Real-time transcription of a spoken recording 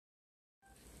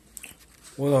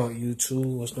What up,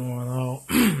 YouTube? What's going on?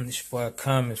 It's your boy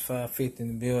Common 550 in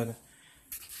the building.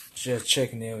 Just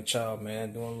checking in with y'all,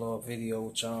 man. Doing a little video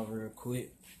with y'all real quick.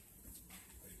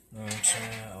 You know what I'm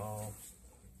saying?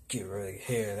 Get ready to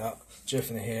head out.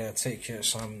 Just in the head, I'll take care of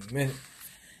something in a minute.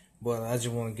 But I just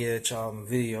want to get at y'all in the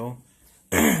video.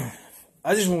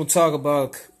 I just want to talk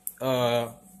about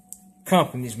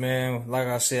companies, man. Like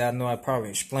I said, I know I probably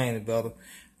explained it better.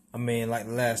 Like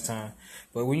the last time.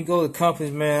 But when you go to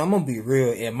companies, man, I'm going to be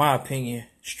real, in my opinion,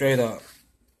 straight up.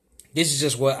 This is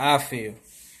just what I feel.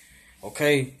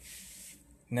 Okay?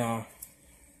 Now,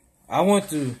 I went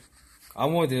to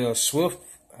Swift.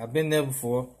 I've been there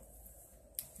before.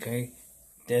 Okay?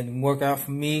 That didn't work out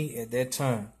for me at that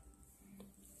time.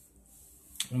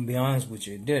 I'm going to be honest with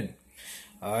you, it didn't.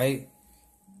 Alright?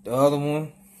 The other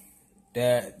one,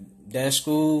 that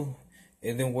school,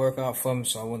 it didn't work out for me,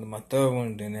 so I went to my third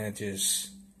one, then that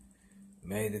just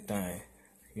made the thing.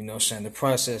 You know what I'm saying? The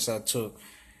process I took.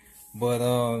 But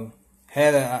I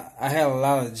had a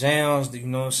lot of jams, you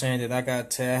know what I'm saying, that I had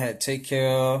to take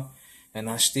care of. And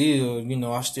I still got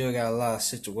a lot of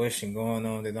situation going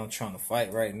on that I'm trying to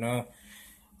fight right now.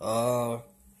 But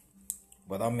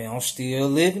I'm still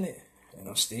living it. And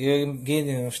I'm still getting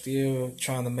it. I'm still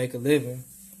trying to make a living.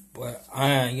 But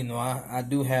I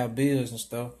do have bills and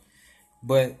stuff.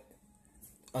 But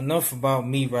enough about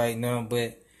me right now.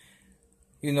 But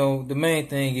the main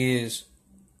thing is,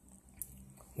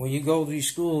 when you go to these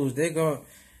schools,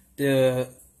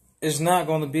 it's not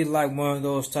gonna be like one of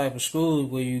those type of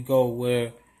schools where you go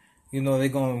where they're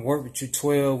gonna work with you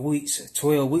 12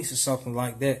 weeks or something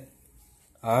like that.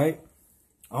 All right,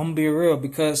 I'm gonna be real,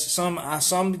 because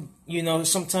sometimes you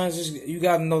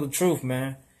gotta know the truth,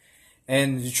 man.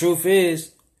 And the truth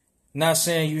is, not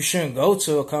saying you shouldn't go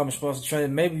to a college sponsored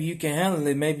training. Maybe you can handle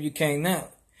it, maybe you can't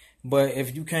not. But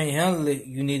if you can't handle it,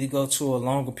 you need to go to a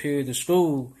longer period of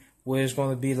school where it's going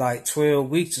to be like 12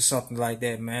 weeks or something like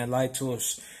that, man. Like a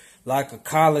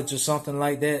college or something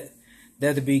like that.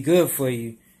 That'd be good for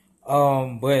you.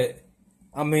 But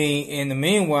in the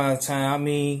meanwhile time,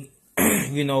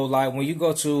 like when you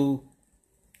go to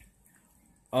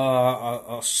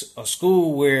a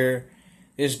school where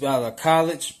it's about a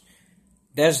college,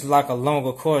 that's like a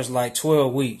longer course, like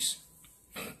 12 weeks.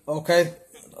 Okay?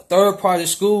 Third party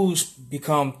schools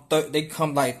become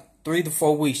like 3 to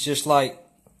 4 weeks, just like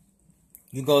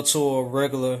you go to a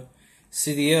regular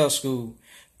CDL school.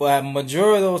 But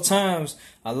majority of those times,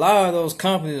 a lot of those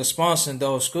companies are sponsoring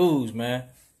those schools, man.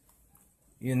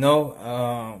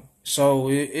 So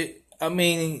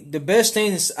the best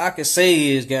thing I can say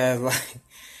is, guys,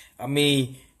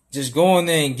 just go in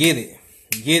there and get it,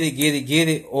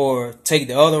 or take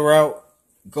the other route.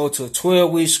 Go to a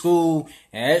 12-week school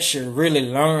and actually really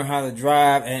learn how to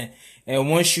drive. And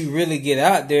once you really get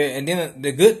out there, and then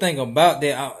the good thing about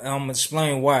that, I'm going to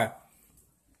explain why.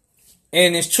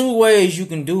 And there's 2 ways you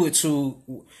can do it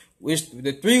too. It's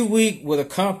the 3-week with a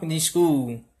company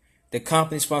school, the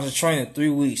company sponsored training, 3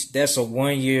 weeks. That's a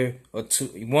 1 year or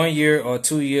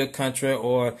 2 year contract,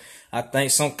 or I think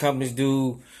some companies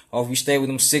do, or if you stay with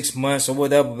them 6 months or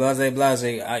whatever, blase.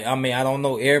 I don't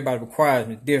know. Everybody requires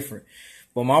it different.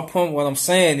 But my point, what I'm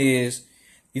saying is,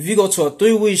 if you go to a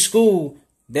 3-week school,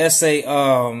 that's like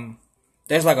a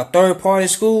third party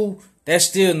school, that's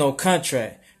still no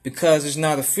contract, because it's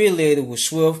not affiliated with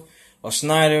Swift or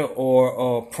Snyder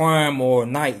or Prime or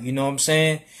Knight. You know what I'm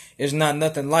saying? It's not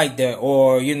nothing like that.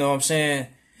 Or, you know what I'm saying?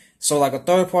 So like a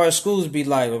third party schools be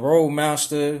like a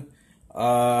Roadmaster.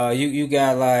 You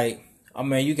got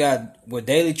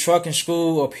Daily Trucking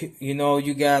School up here,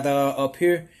 you got up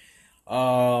here.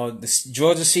 The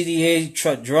Georgia CDA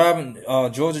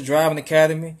Georgia Driving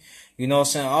Academy, you know what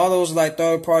I'm saying? All those like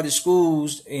third party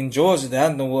schools in Georgia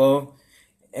that I know of,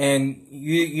 and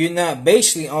you're not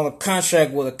basically on a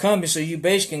contract with a company, so you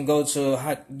basically can go to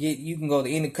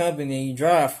any company and you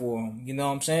drive for them, you know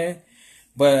what I'm saying?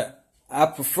 But I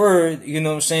prefer, you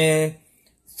know what I'm saying,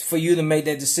 for you to make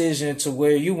that decision to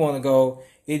where you want to go.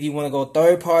 If you want to go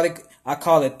third party, I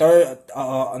call it 3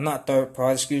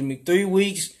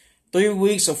 weeks. 3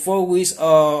 weeks or 4 weeks,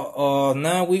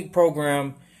 9-week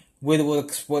program with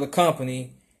a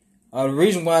company. The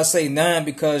reason why I say 9,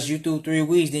 because you do 3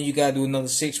 weeks, then you gotta do another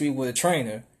 6 weeks with a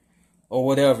trainer or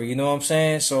whatever. You know what I'm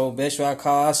saying? So that's what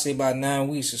I say about 9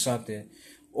 weeks or something.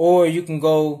 Or you can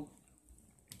go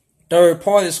third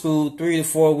party school, 3 to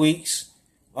 4 weeks.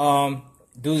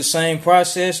 Do the same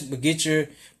process, but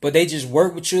they just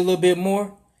work with you a little bit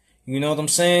more. You know what I'm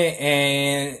saying?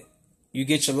 And you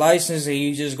get your license and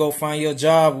you just go find your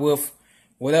job with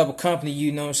whatever company,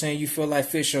 you know what I'm saying, you feel like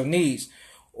fits your needs.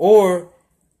 Or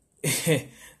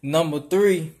number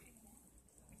three,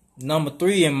 number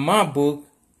 3 in my book,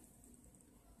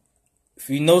 if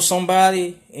you know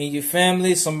somebody in your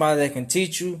family, somebody that can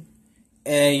teach you,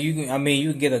 and you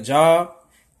can get a job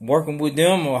working with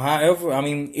them or however. I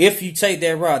mean, if you take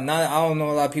that route. Not, I don't know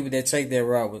a lot of people that take that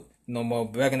route with no more.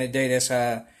 Back in the day, that's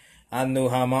how I knew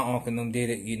how my uncle and them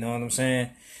did it. You know what I'm saying?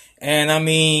 And I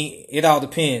mean, it all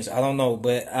depends. I don't know,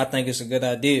 but I think it's a good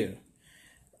idea.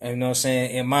 You know what I'm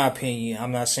saying? In my opinion,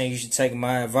 I'm not saying you should take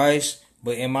my advice,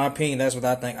 but in my opinion, that's what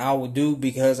I think I would do.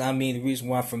 Because I mean, the reason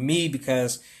why for me,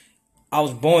 because I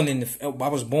was born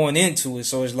into it,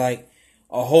 so it's like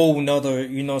a whole nother,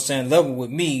 you know what I'm saying, level with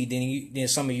me than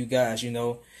some of you guys, you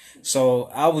know. So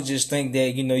I would just think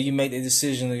that, you know, you make the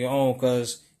decision on your own,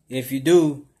 because if you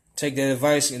do take that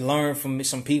advice and learn from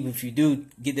some people, if you do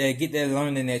get that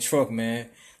learning in that truck, man,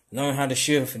 learn how to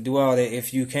shift and do all that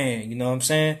if you can, you know what I'm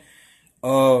saying?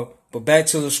 But back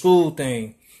to the school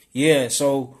thing, yeah.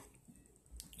 So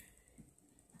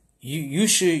you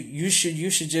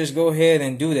should just go ahead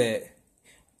and do that.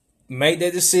 Make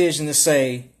that decision to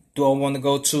say, do I want to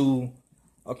go to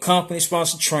a company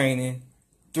sponsored training,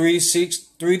 3 to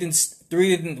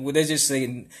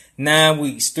 9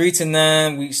 weeks,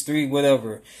 3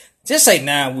 whatever. Just say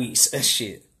 9 weeks.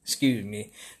 Shit, excuse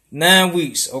me, 9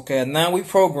 weeks. Okay, a 9-week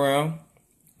program.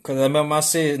 Because I remember I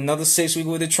said another 6 weeks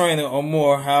with a trainer or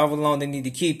more, however long they need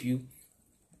to keep you.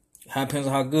 It depends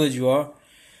on how good you are.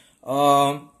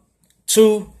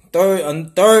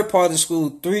 Third part of the school,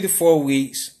 3 to 4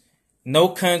 weeks. No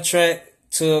contract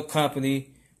to a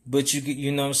company, but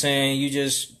you know what I'm saying, you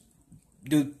just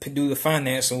do the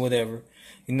finance or whatever,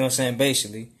 you know what I'm saying,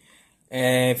 basically.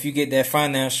 And if you get that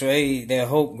financial aid, that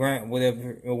HOPE grant,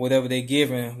 whatever they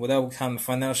giving, whatever kind of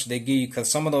financial they give you,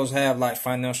 because some of those have like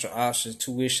financial options,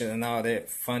 tuition and all that,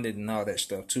 funded and all that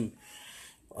stuff too.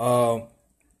 For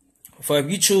if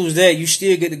you choose that, you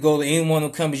still get to go to any one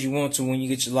of the companies you want to when you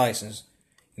get your license.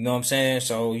 You know what I'm saying?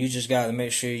 So you just got to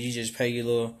make sure you just pay your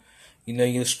little, you know,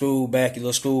 your school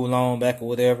loan back or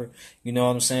whatever. You know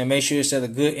what I'm saying? Make sure it's at a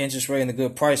good interest rate and a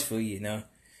good price for you now.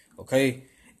 Okay?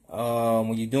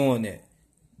 When you're doing that.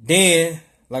 Then,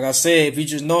 like I said, if you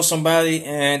just know somebody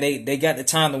and they got the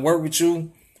time to work with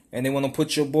you and they want to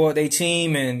put you aboard their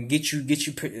team and get you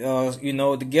you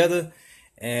know, together,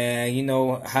 and you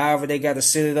know, however they got to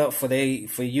set it up for you,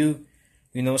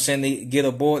 you know what I'm saying, they get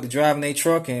aboard the driving their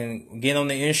truck and get on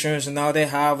the insurance and all that,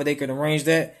 however they can arrange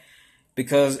that.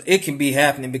 Because it can be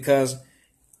happening, because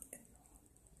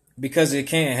it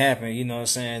can happen, you know what I'm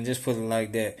saying? Just put it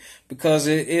like that. Because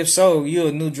if so, you're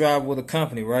a new driver with a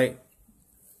company, right?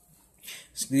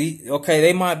 Okay,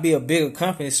 they might be a bigger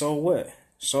company, so what?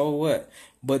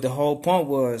 But the whole point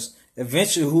was,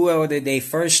 eventually whoever their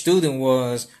first student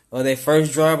was, or their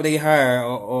first driver they hired,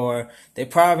 or they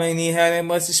probably ain't even had that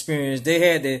much experience, they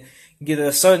had to get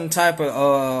a certain type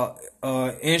of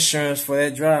insurance for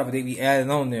that driver they be added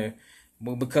on there.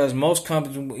 But because most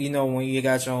companies, you know, when you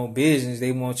got your own business,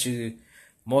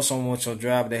 most of them want your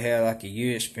driver to have like a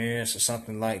year experience or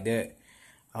something like that.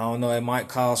 I don't know, it might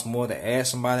cost more to add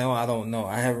somebody on. I don't know.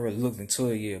 I haven't really looked into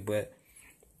it yet, but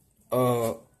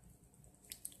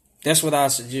that's what I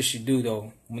suggest you do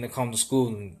though when it comes to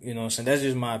schooling. You know what I'm saying? That's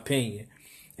just my opinion.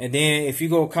 And then if you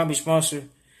go company sponsor,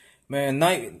 man,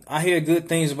 Night, I hear good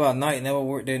things about Night. Never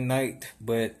worked at Night,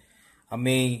 but I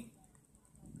mean,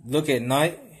 look at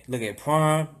Night. Look at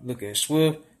Prime, look at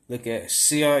Swift, look at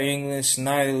CR England,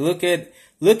 Snyder. Look at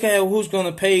who's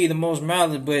gonna pay you the most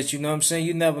mileage, but you know what I'm saying,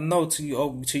 you never know till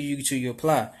you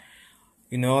apply.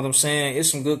 You know what I'm saying?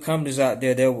 It's some good companies out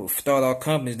there that will start out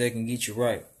companies that can get you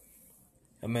right.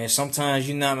 I mean, sometimes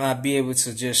you not be able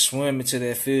to just swim into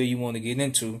that field you want to get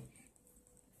into.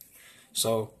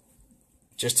 So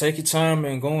just take your time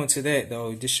and go into that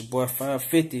though. This your boy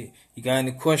 550. You got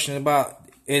any questions about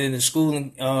in the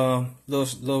schooling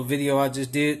little video I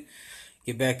just did,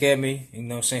 get back at me. You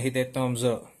know what I'm saying? Hit that thumbs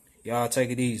up. Y'all take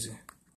it easy.